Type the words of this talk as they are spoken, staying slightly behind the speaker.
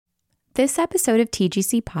This episode of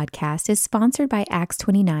TGC Podcast is sponsored by Acts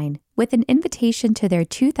 29 with an invitation to their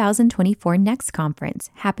 2024 Next Conference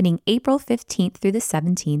happening April 15th through the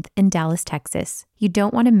 17th in Dallas, Texas. You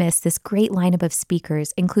don't want to miss this great lineup of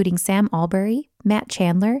speakers, including Sam Albury, Matt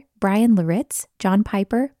Chandler, Brian Laritz, John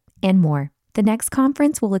Piper, and more. The Next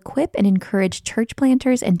Conference will equip and encourage church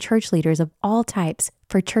planters and church leaders of all types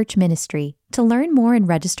for church ministry. To learn more and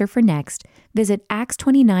register for Next, visit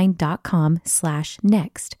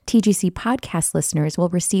acts29.com/next. TGC podcast listeners will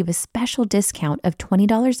receive a special discount of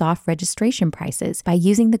 $20 off registration prices by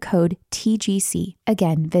using the code TGC.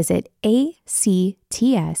 Again, visit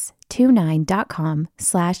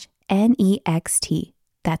acts29.com/next.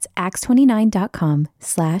 That's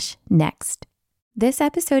acts29.com/next. This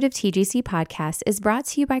episode of TGC Podcast is brought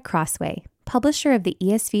to you by Crossway, publisher of the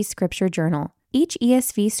ESV Scripture Journal. Each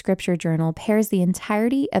ESV Scripture Journal pairs the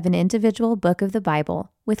entirety of an individual book of the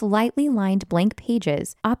Bible with lightly lined blank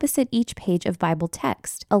pages opposite each page of Bible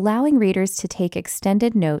text, allowing readers to take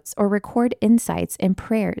extended notes or record insights and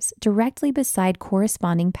prayers directly beside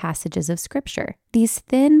corresponding passages of Scripture. These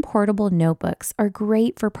thin, portable notebooks are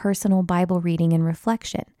great for personal Bible reading and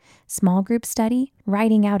reflection, small group study,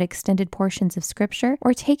 writing out extended portions of Scripture,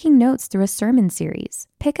 or taking notes through a sermon series.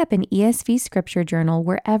 Pick up an ESV Scripture Journal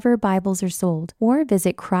wherever Bibles are sold, or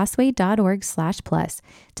visit crossway.org/plus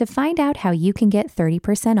to find out how you can get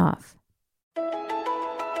 30% off.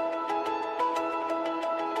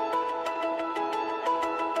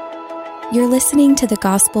 You're listening to the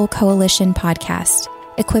Gospel Coalition podcast,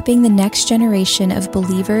 equipping the next generation of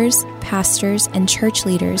believers, pastors, and church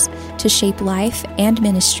leaders to shape life and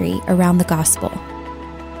ministry around the gospel.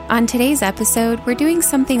 On today's episode, we're doing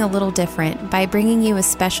something a little different by bringing you a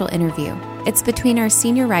special interview. It's between our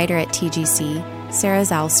senior writer at TGC, Sarah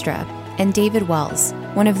Zylstra, and David Wells,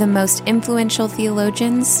 one of the most influential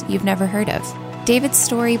theologians you've never heard of. David's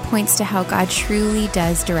story points to how God truly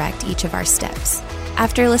does direct each of our steps.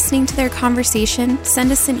 After listening to their conversation,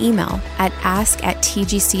 send us an email at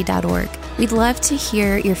ask@tgc.org. We'd love to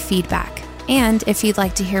hear your feedback. And if you'd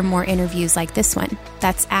like to hear more interviews like this one,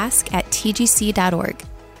 that's ask@tgc.org.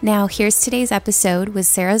 Now, here's today's episode with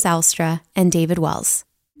Sarah Zylstra and David Wells.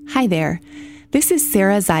 Hi there. This is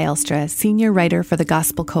Sarah Zylstra, senior writer for the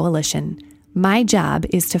Gospel Coalition. My job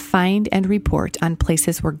is to find and report on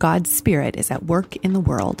places where God's Spirit is at work in the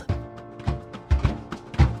world.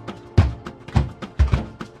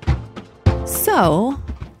 So,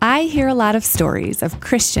 I hear a lot of stories of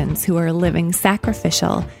Christians who are living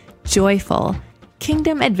sacrificial, joyful,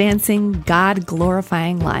 kingdom-advancing,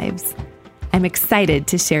 God-glorifying lives. I'm excited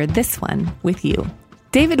to share this one with you.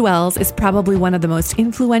 David Wells is probably one of the most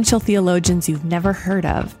influential theologians you've never heard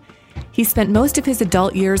of. He spent most of his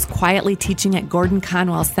adult years quietly teaching at Gordon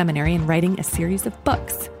Conwell Seminary and writing a series of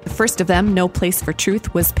books. The first of them, No Place for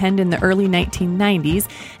Truth, was penned in the early 1990s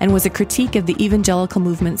and was a critique of the evangelical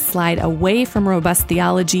movement's slide away from robust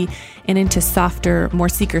theology and into softer, more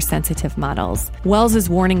seeker-sensitive models. Wells's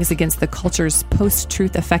warnings against the culture's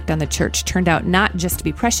post-truth effect on the church turned out not just to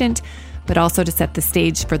be prescient, but also to set the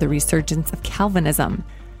stage for the resurgence of Calvinism.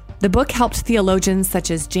 The book helped theologians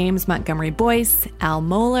such as James Montgomery Boyce, Al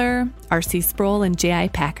Mohler, R.C. Sproul, and J.I.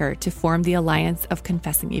 Packer to form the Alliance of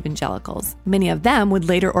Confessing Evangelicals. Many of them would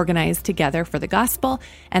later organize Together for the Gospel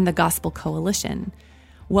and the Gospel Coalition.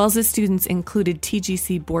 Wells's students included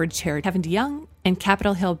TGC board chair Kevin DeYoung and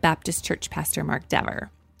Capitol Hill Baptist Church pastor Mark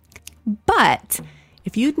Dever. But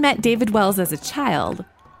if you'd met David Wells as a child,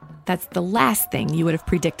 that's the last thing you would have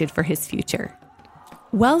predicted for his future.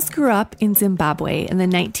 Wells grew up in Zimbabwe in the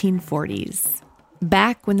 1940s,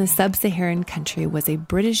 back when the sub-Saharan country was a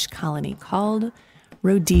British colony called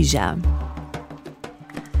Rhodesia.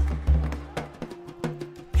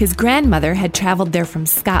 His grandmother had traveled there from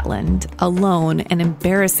Scotland, alone and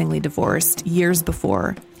embarrassingly divorced, years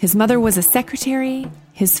before. His mother was a secretary,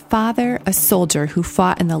 his father a soldier who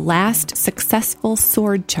fought in the last successful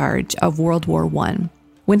sword charge of World War I.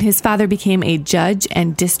 When his father became a judge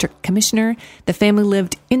and district commissioner, the family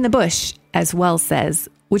lived in the bush, as Wells says,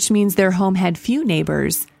 which means their home had few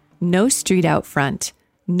neighbors, no street out front,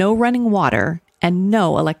 no running water, and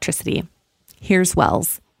no electricity. Here's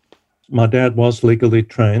Wells. My dad was legally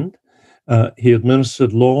trained. He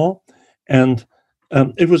administered law, and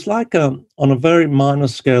it was like, on a very minor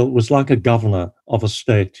scale, it was like a governor of a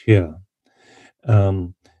state here.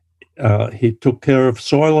 He took care of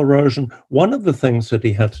soil erosion. One of the things that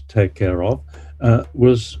he had to take care of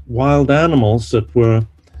was wild animals that were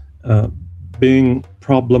being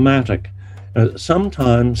problematic.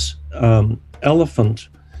 Sometimes elephant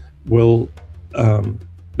will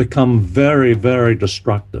become very, very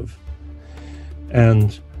destructive.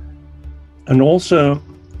 And also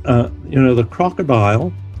the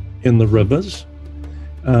crocodile in the rivers.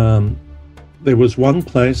 There was one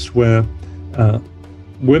place where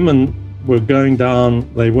women were going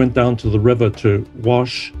down, they went down to the river to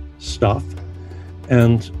wash stuff,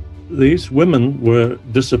 and these women were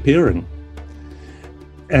disappearing.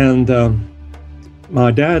 And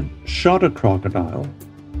my dad shot a crocodile,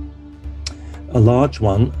 a large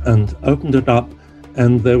one, and opened it up,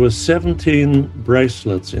 and there were 17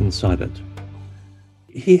 bracelets inside it.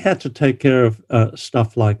 He had to take care of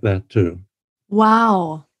stuff like that too.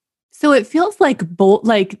 Wow. So it feels like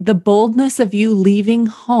the boldness of you leaving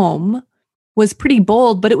home was pretty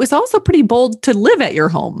bold, but it was also pretty bold to live at your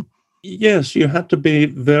home. Yes, you had to be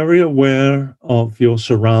very aware of your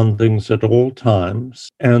surroundings at all times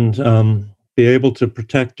and be able to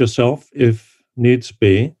protect yourself if needs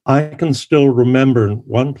be. I can still remember in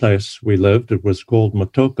one place we lived, it was called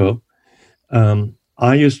Motoko.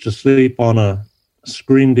 I used to sleep on a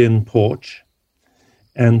screened-in porch,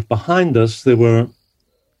 and behind us there were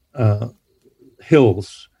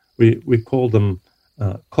hills. We called them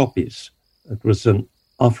koppies. It was an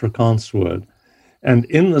Afrikaans word. And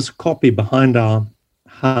in this koppie behind our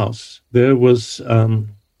house, there was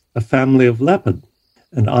a family of leopard.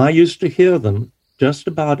 And I used to hear them just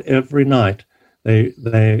about every night.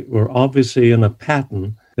 They were obviously in a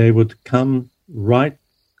pattern. They would come right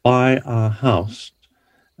by our house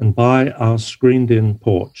and by our screened-in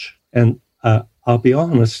porch. And I'll be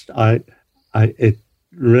honest, it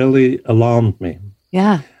really alarmed me.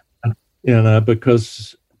 Yeah.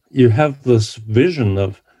 Because you have this vision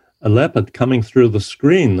of a leopard coming through the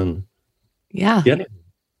screen and getting.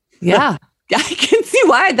 Yeah. I can see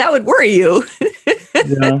why that would worry you.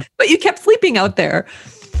 Yeah. But you kept sleeping out there.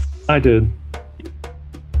 I did.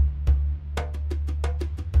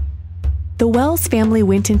 The Wells family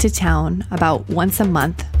went into town about once a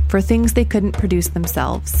month for things they couldn't produce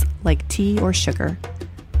themselves, like tea or sugar.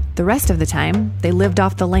 The rest of the time, they lived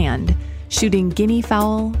off the land, shooting guinea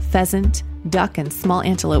fowl, pheasant, duck, and small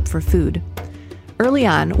antelope for food. Early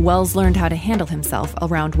on, Wells learned how to handle himself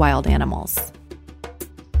around wild animals.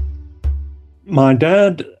 My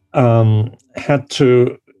dad had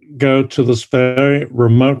to go to this very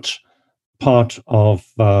remote part of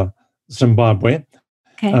Zimbabwe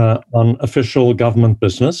on official government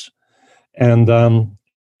business. And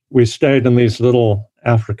we stayed in these little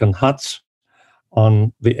African huts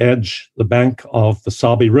on the bank of the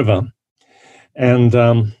Sabi River.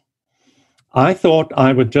 And I thought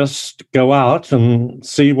I would just go out and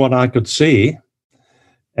see what I could see.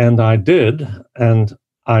 And I did. And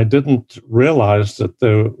I didn't realize that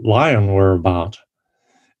the lion were about.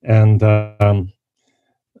 And I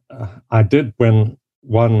did when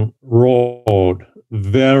one roared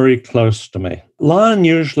very close to me. Lion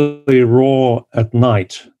usually roar at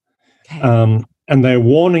night. Okay. And they're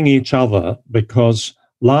warning each other because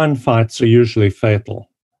lion fights are usually fatal.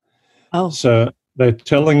 Oh. So they're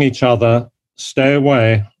telling each other, stay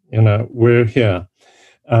away, we're here.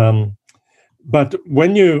 But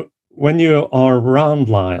when you are around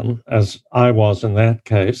lion, as I was in that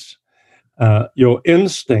case, your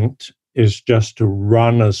instinct is just to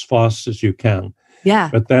run as fast as you can. Yeah.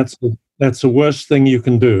 But that's the worst thing you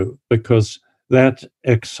can do because that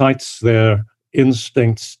excites their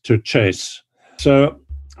instincts to chase. So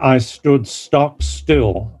I stood stock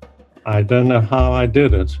still. I don't know how I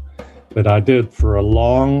did it, but I did for a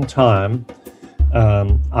long time.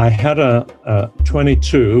 I had a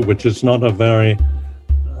 22, which is not a very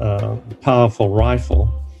powerful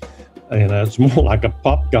rifle. It's more like a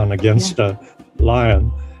pop gun against a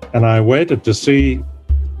lion. And I waited to see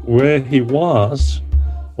where he was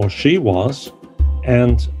or she was,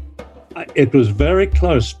 and it was very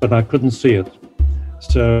close, but I couldn't see it.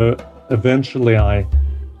 So eventually I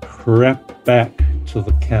crept back to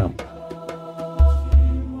the camp.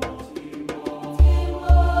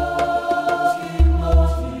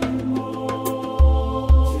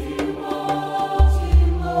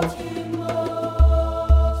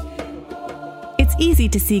 It's easy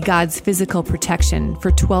to see God's physical protection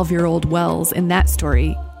for 12-year-old Wells in that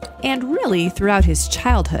story, and really throughout his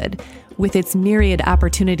childhood, with its myriad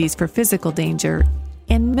opportunities for physical danger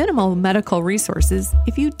and minimal medical resources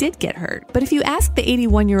if you did get hurt. But if you ask the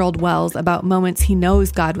 81-year-old Wells about moments he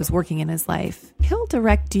knows God was working in his life, he'll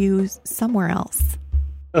direct you somewhere else.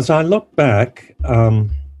 As I look back,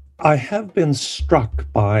 I have been struck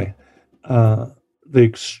by the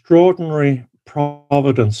extraordinary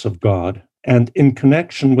providence of God, and in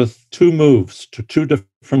connection with two moves to two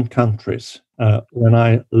different countries. When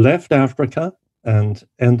I left Africa and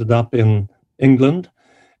ended up in England,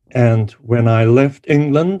 and when I left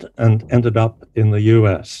England and ended up in the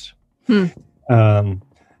US.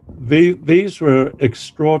 these were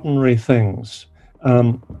extraordinary things.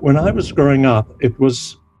 When I was growing up, it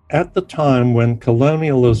was at the time when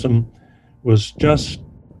colonialism was just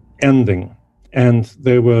ending, and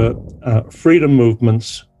there were freedom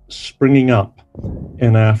movements springing up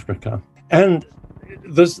in Africa. And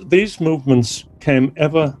these movements came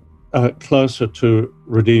ever closer to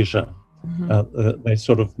Rhodesia. They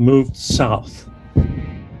sort of moved south.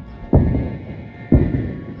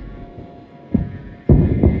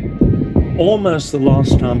 Almost the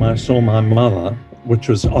last time I saw my mother, which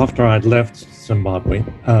was after I'd left Zimbabwe,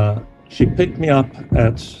 she picked me up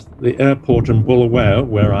at the airport in Bulawayo,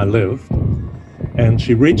 where I lived, and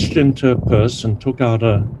she reached into her purse and took out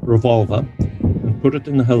a revolver and put it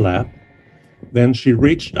in her lap. Then she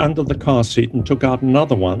reached under the car seat and took out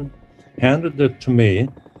another one, handed it to me.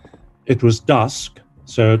 It was dusk,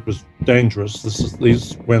 so it was dangerous.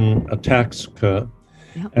 These when attacks occur.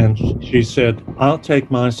 Yep. And she said, "I'll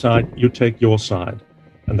take my side, you take your side."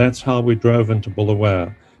 And that's how we drove into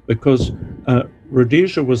Bulawayo, because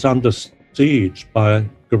Rhodesia was under siege by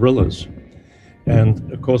guerrillas.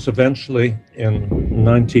 And of course, eventually in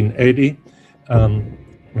 1980,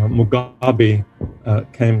 Mugabe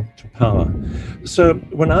came to power. So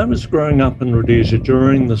when I was growing up in Rhodesia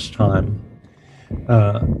during this time,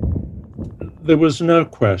 there was no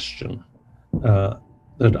question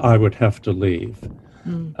that I would have to leave.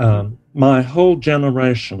 My whole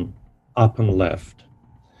generation up and left.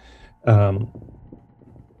 A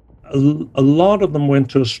lot of them went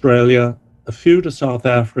to Australia, a few to South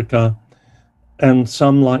Africa, and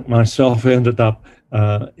some, like myself, ended up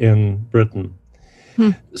in Britain.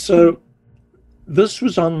 So this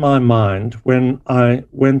was on my mind when I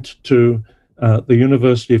went to the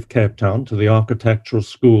University of Cape Town, to the architectural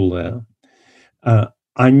school there.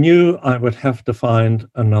 I knew I would have to find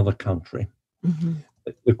another country.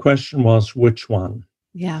 The question was, which one?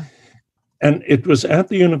 Yeah. And it was at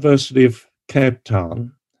the University of Cape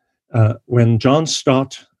Town when John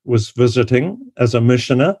Stott was visiting as a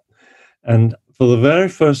missioner. And for the very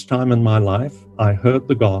first time in my life, I heard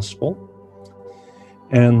the gospel.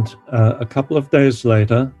 And a couple of days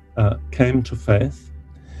later, came to faith.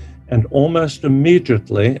 And almost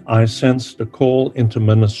immediately, I sensed a call into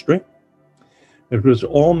ministry. It was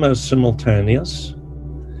almost simultaneous.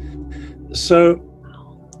 So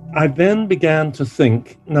I then began to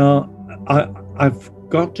think, now, I've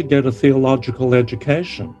got to get a theological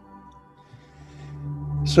education.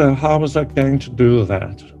 So how was I going to do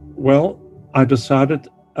that? Well, I decided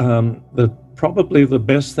that probably the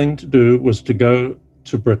best thing to do was to go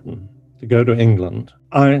to Britain, to go to England.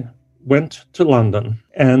 I went to London,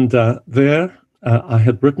 and there I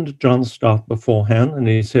had written to John Stott beforehand, and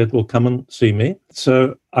he said, "Well, come and see me."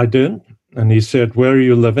 So I did, and he said, "Where are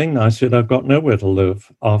you living?" I said, "I've got nowhere to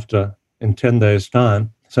live in 10 days'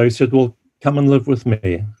 time." So he said, "Well, come and live with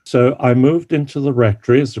me." So I moved into the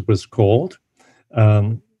rectory, as it was called,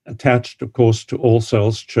 attached, of course, to All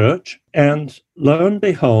Souls Church. And lo and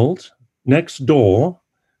behold, next door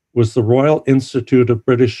was the Royal Institute of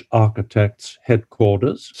British Architects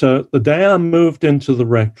headquarters. So the day I moved into the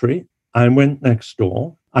rectory, I went next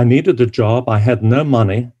door. I needed a job. I had no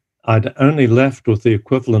money. I'd only left with the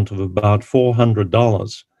equivalent of about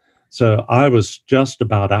 $400. So I was just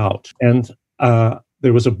about out. And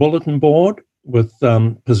there was a bulletin board with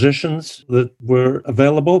positions that were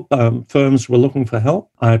available. Firms were looking for help.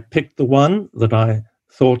 I picked the one that I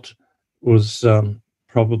thought was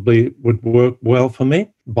probably would work well for me,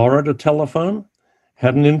 borrowed a telephone,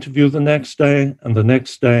 had an interview the next day, and the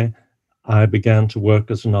next day I began to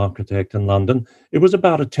work as an architect in London. It was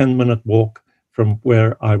about a 10-minute walk from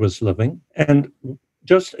where I was living. And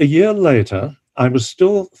just a year later, I was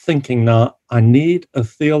still thinking, now, I need a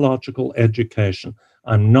theological education.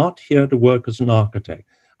 I'm not here to work as an architect.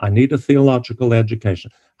 I need a theological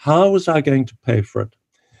education. How was I going to pay for it?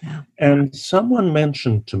 Yeah. And someone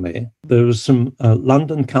mentioned to me there was some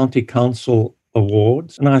London County Council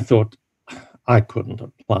awards, and I thought, I couldn't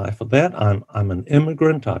apply for that. I'm an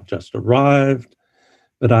immigrant. I've just arrived.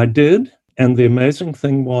 But I did, and the amazing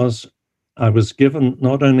thing was I was given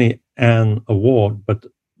not only an award, but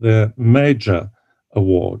the major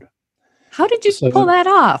award. How did you pull that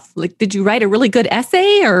off? Like, did you write a really good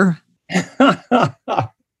essay, or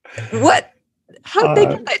what? How did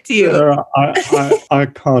they give that to you? Sarah, I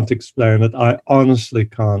can't explain it. I honestly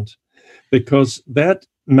can't, because that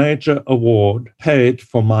major award paid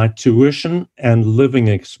for my tuition and living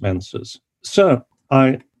expenses. So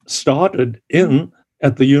I started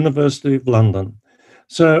at the University of London.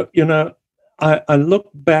 So, I look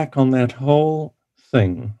back on that whole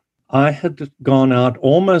thing. I had gone out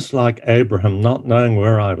almost like Abraham, not knowing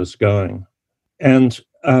where I was going. And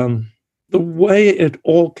the way it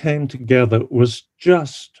all came together was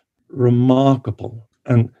just remarkable.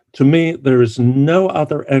 And to me, there is no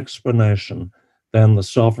other explanation than the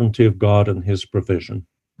sovereignty of God and his provision.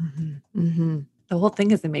 Mm-hmm. Mm-hmm. The whole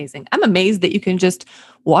thing is amazing. I'm amazed that you can just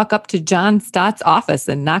walk up to John Stott's office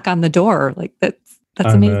and knock on the door. Like that's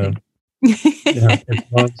amazing. Yeah, it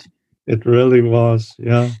was. It really was.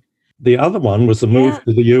 Yeah. The other one was the move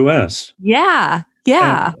to the US. Yeah.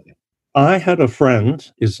 Yeah. And I had a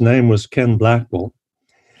friend, his name was Ken Blackwell,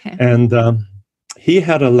 Okay. and he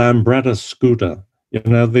had a Lambretta scooter,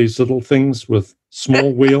 these little things with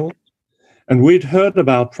small wheels. And we'd heard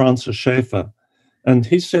about Francis Schaeffer. And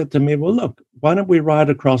he said to me, well, look, why don't we ride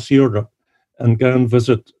across Europe and go and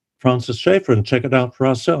visit Francis Schaeffer and check it out for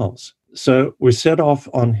ourselves? So we set off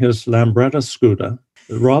on his Lambretta scooter,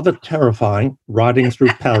 rather terrifying, riding through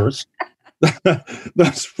Paris.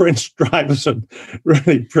 Those French drivers are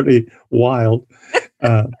really pretty wild.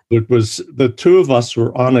 It was the two of us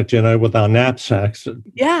were on it, with our knapsacks.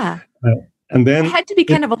 Yeah. And then it had to be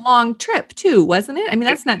kind of a long trip too, wasn't it? I mean,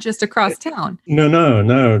 that's not just across town.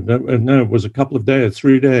 No. It was a couple of days,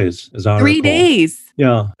 3 days, as I recall. 3 days.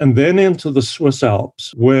 Yeah. And then into the Swiss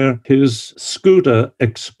Alps, where his scooter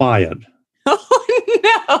expired. Oh,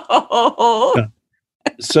 no. Yeah.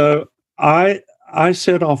 So I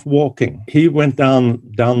set off walking. He went down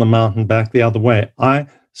the mountain back the other way. I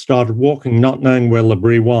started walking, not knowing where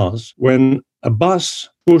L'Abri was, when a bus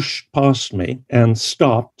pushed past me and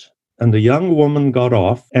stopped. And a young woman got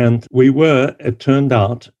off, and we were, it turned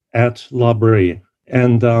out, at L'Abri.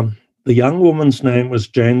 And the young woman's name was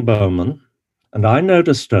Jane Bowman, and I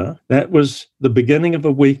noticed her. That was the beginning of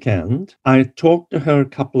a weekend. I talked to her a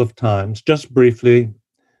couple of times, just briefly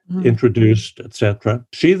introduced, etc.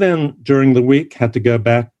 She then, during the week, had to go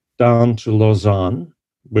back down to Lausanne,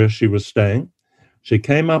 where she was staying. She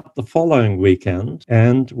came up the following weekend,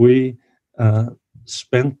 and we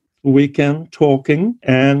spent the weekend talking,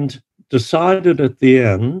 and decided at the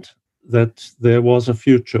end that there was a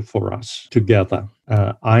future for us together.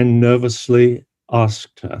 I nervously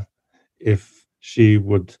asked her if she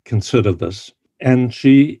would consider this, and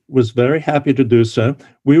she was very happy to do so.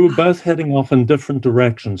 We were both heading off in different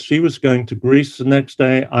directions. She was going to Greece the next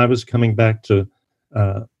day. I was coming back to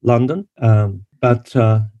London. But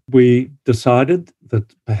we decided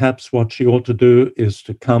that perhaps what she ought to do is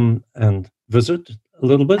to come and visit a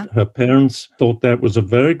little bit. Her parents thought that was a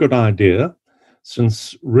very good idea,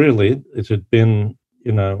 since really it had been,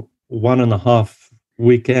 1.5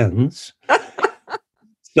 weekends.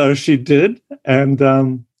 So she did,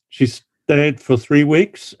 and she stayed for 3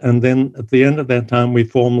 weeks. And then at the end of that time, we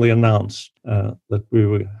formally announced that we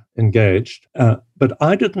were engaged. But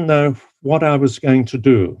I didn't know what I was going to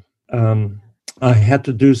do. I had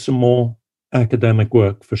to do some more academic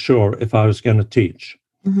work for sure if I was going to teach.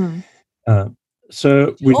 Mm-hmm.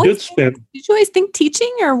 So we did spend. Did you always think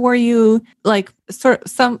teaching, or were you like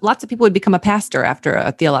lots of people would become a pastor after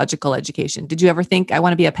a theological education? Did you ever think, I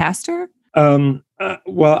want to be a pastor?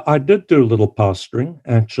 Well, I did do a little pastoring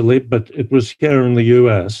actually, but it was here in the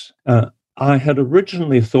US. I had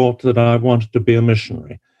originally thought that I wanted to be a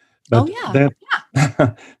missionary. But I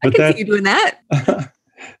could see you doing that.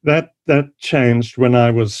 that changed when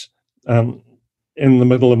I was in the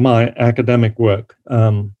middle of my academic work.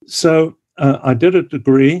 So I did a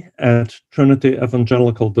degree at Trinity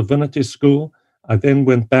Evangelical Divinity School. I then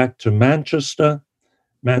went back to Manchester,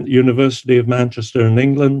 University of Manchester in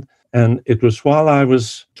England. And it was while I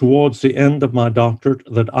was towards the end of my doctorate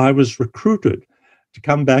that I was recruited to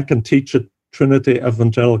come back and teach at Trinity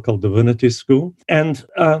Evangelical Divinity School. And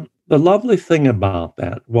the lovely thing about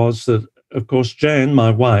that was that, of course, Jane, my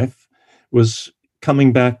wife, was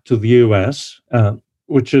coming back to the US,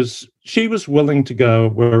 she was willing to go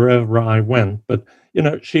wherever I went, but,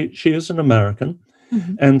 she is an American.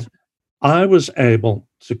 Mm-hmm. And I was able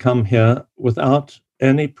to come here without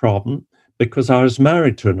any problem because I was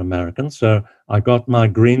married to an American. So I got my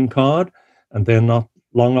green card, and then not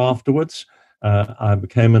long afterwards, I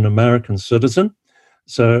became an American citizen.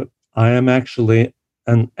 So I am actually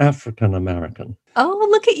an African American. Oh,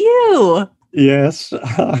 look at you. Yes.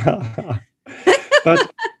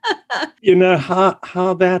 But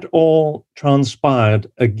how that all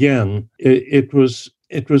transpired again, it was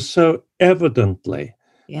so evidently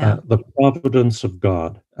the providence of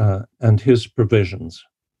God and his provisions.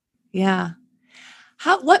 Yeah.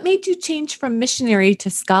 What made you change from missionary to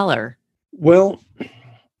scholar? Well,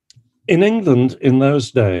 in England in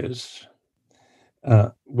those days,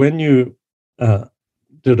 when you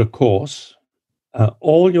did a course,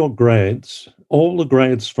 all the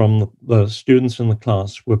grades from the students in the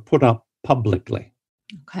class were put up publicly.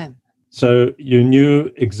 Okay. So you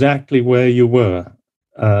knew exactly where you were,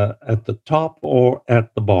 at the top or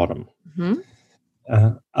at the bottom.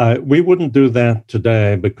 We wouldn't do that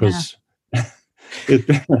today because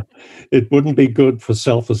it wouldn't be good for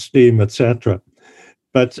self-esteem, etc.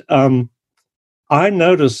 But I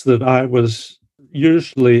noticed that I was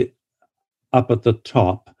usually up at the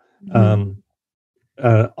top.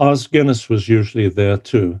 Os Guinness was usually there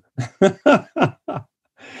too.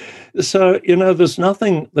 So, there's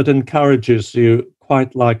nothing that encourages you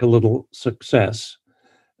quite like a little success.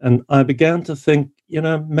 And I began to think,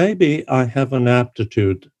 maybe I have an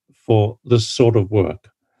aptitude for this sort of work.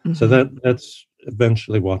 So that's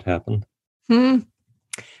eventually what happened.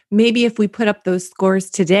 Maybe if we put up those scores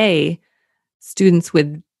today, some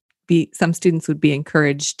students would be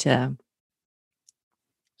encouraged to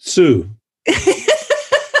sue.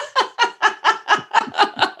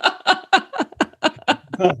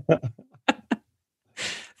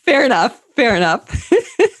 Fair enough.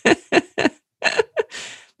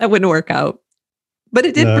 That wouldn't work out. But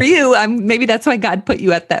it did for you. Maybe that's why God put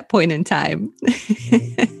you at that point in time.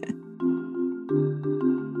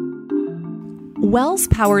 Wells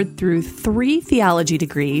powered through 3 theology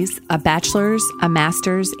degrees, a bachelor's, a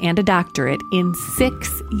master's, and a doctorate in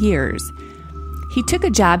 6 years. He took a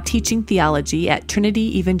job teaching theology at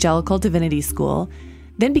Trinity Evangelical Divinity School,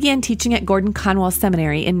 then began teaching at Gordon Conwell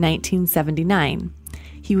Seminary in 1979.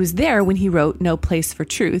 He was there when he wrote No Place for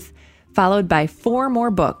Truth, followed by 4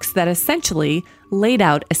 more books that essentially laid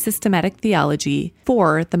out a systematic theology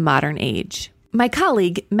for the modern age. My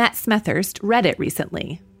colleague, Matt Smethurst, read it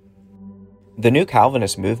recently. The New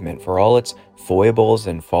Calvinist movement, for all its foibles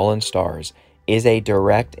and fallen stars, is a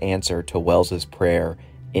direct answer to Wells's prayer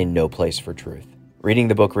in No Place for Truth. Reading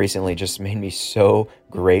the book recently just made me so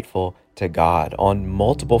grateful to God on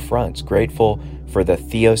multiple fronts. Grateful for the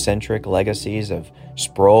theocentric legacies of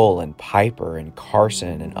Sproul and Piper and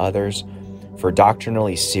Carson and others, for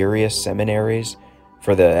doctrinally serious seminaries,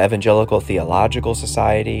 for the Evangelical Theological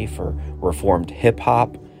Society, for Reformed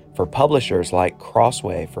hip-hop, for publishers like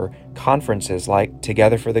Crossway, for conferences like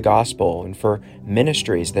Together for the Gospel, and for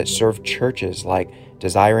ministries that serve churches like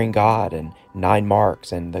Desiring God and 9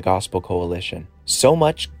 Marks and the Gospel Coalition. So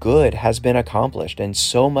much good has been accomplished and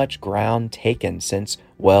so much ground taken since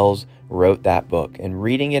Wells wrote that book, and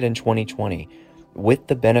reading it in 2020 with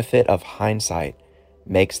the benefit of hindsight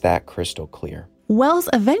makes that crystal clear. Wells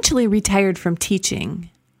eventually retired from teaching,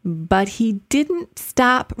 but he didn't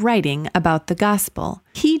stop writing about the gospel.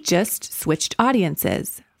 He just switched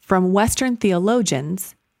audiences from Western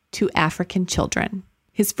theologians to African children.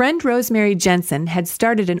 His friend Rosemary Jensen had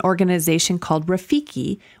started an organization called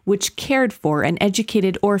Rafiki, which cared for and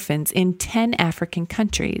educated orphans in 10 African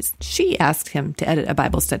countries. She asked him to edit a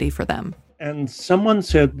Bible study for them. And someone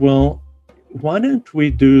said, well, why don't we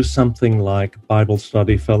do something like Bible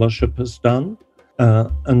Study Fellowship has done?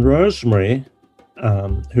 And Rosemary,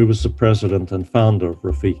 who was the president and founder of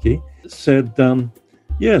Rafiki, said,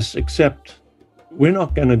 yes, except we're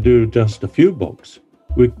not going to do just a few books.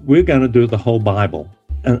 We're going to do the whole Bible.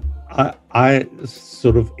 And I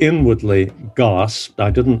sort of inwardly gasped.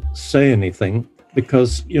 I didn't say anything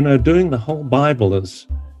because, doing the whole Bible is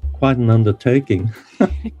quite an undertaking.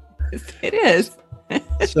 It is.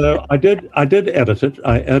 So I did edit it.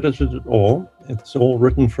 I edited it all. It's all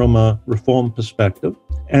written from a Reformed perspective.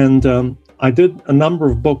 And I did a number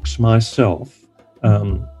of books myself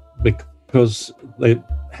because they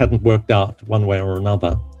hadn't worked out one way or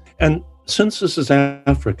another. And since this is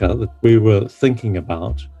Africa that we were thinking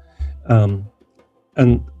about,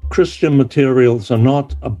 and Christian materials are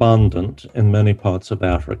not abundant in many parts of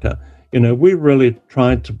Africa, we really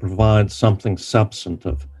tried to provide something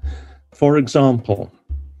substantive. For example,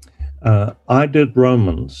 I did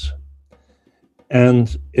Romans,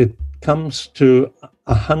 and it comes to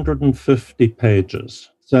 150 pages.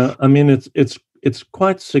 So, it's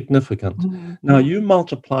quite significant. Mm-hmm. Now, you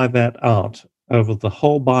multiply that out over the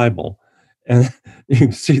whole Bible, and you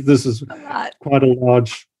can see this is quite a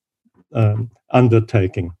large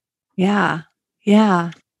undertaking. Yeah.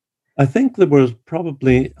 I think there was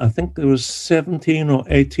 17 or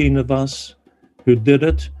 18 of us who did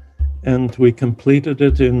it, and we completed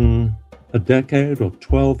it in a decade or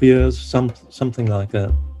 12 years, something like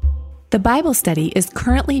that. The Bible study is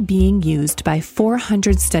currently being used by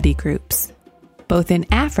 400 study groups, both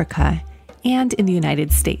in Africa and in the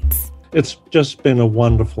United States. It's just been a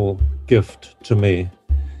wonderful gift to me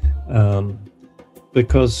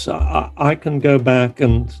because I can go back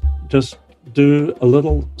and just do a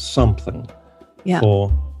little something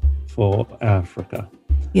for Africa.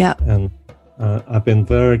 Yeah. And I've been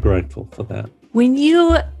very grateful for that. When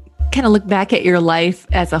you kind of look back at your life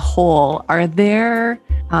as a whole, are there,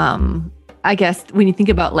 I guess, when you think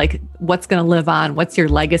about like what's going to live on, what's your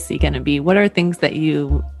legacy going to be? What are things that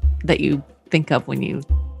you think of when you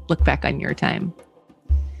look back on your time?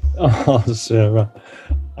 Oh, Sarah,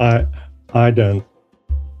 I don't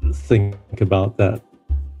think about that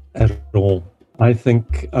at all. I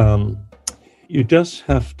think you just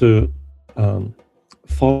have to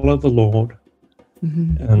follow the Lord,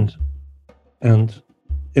 and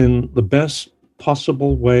in the best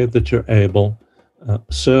possible way that you're able,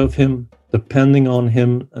 serve Him, depending on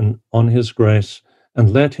Him and on His grace,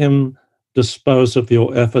 and let Him dispose of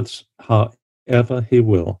your efforts however He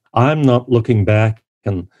will. I'm not looking back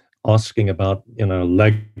and asking about,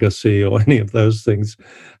 legacy or any of those things.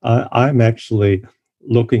 I'm actually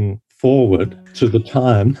looking forward to the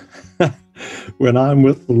time when I'm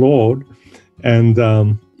with the Lord, and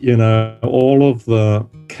all of the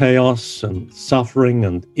chaos and suffering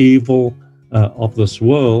and evil of this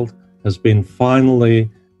world has been finally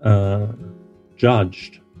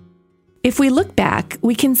judged. If we look back,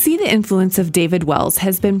 we can see the influence of David Wells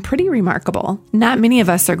has been pretty remarkable. Not many of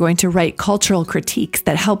us are going to write cultural critiques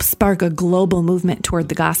that help spark a global movement toward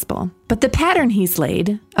the gospel. But the pattern he's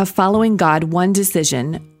laid of following God one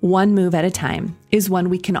decision, one move at a time, is one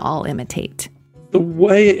we can all imitate. The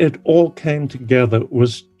way it all came together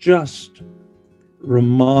was just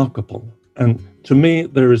remarkable. And to me,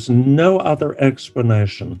 there is no other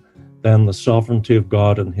explanation than the sovereignty of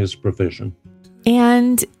God and His provision.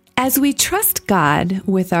 And as we trust God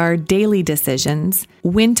with our daily decisions,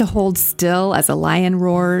 when to hold still as a lion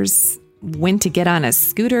roars, when to get on a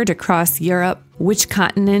scooter to cross Europe, which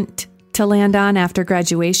continent to land on after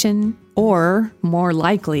graduation, or, more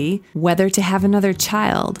likely, whether to have another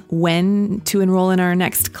child, when to enroll in our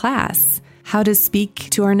next class, how to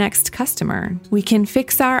speak to our next customer, we can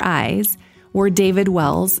fix our eyes where David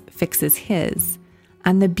Wells fixes his,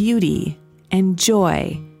 on the beauty and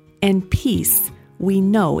joy and peace we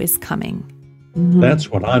know is coming.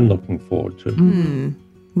 That's what I'm looking forward to.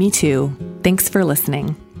 Me too. Thanks for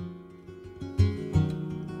listening.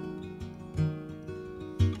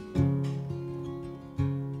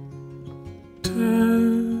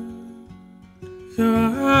 Turn your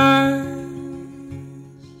eyes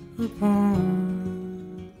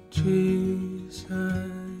upon Jesus.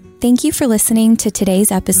 Thank you for listening to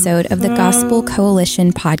today's episode of the Gospel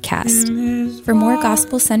Coalition podcast. For more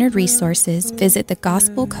gospel-centered resources, visit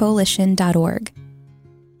thegospelcoalition.org.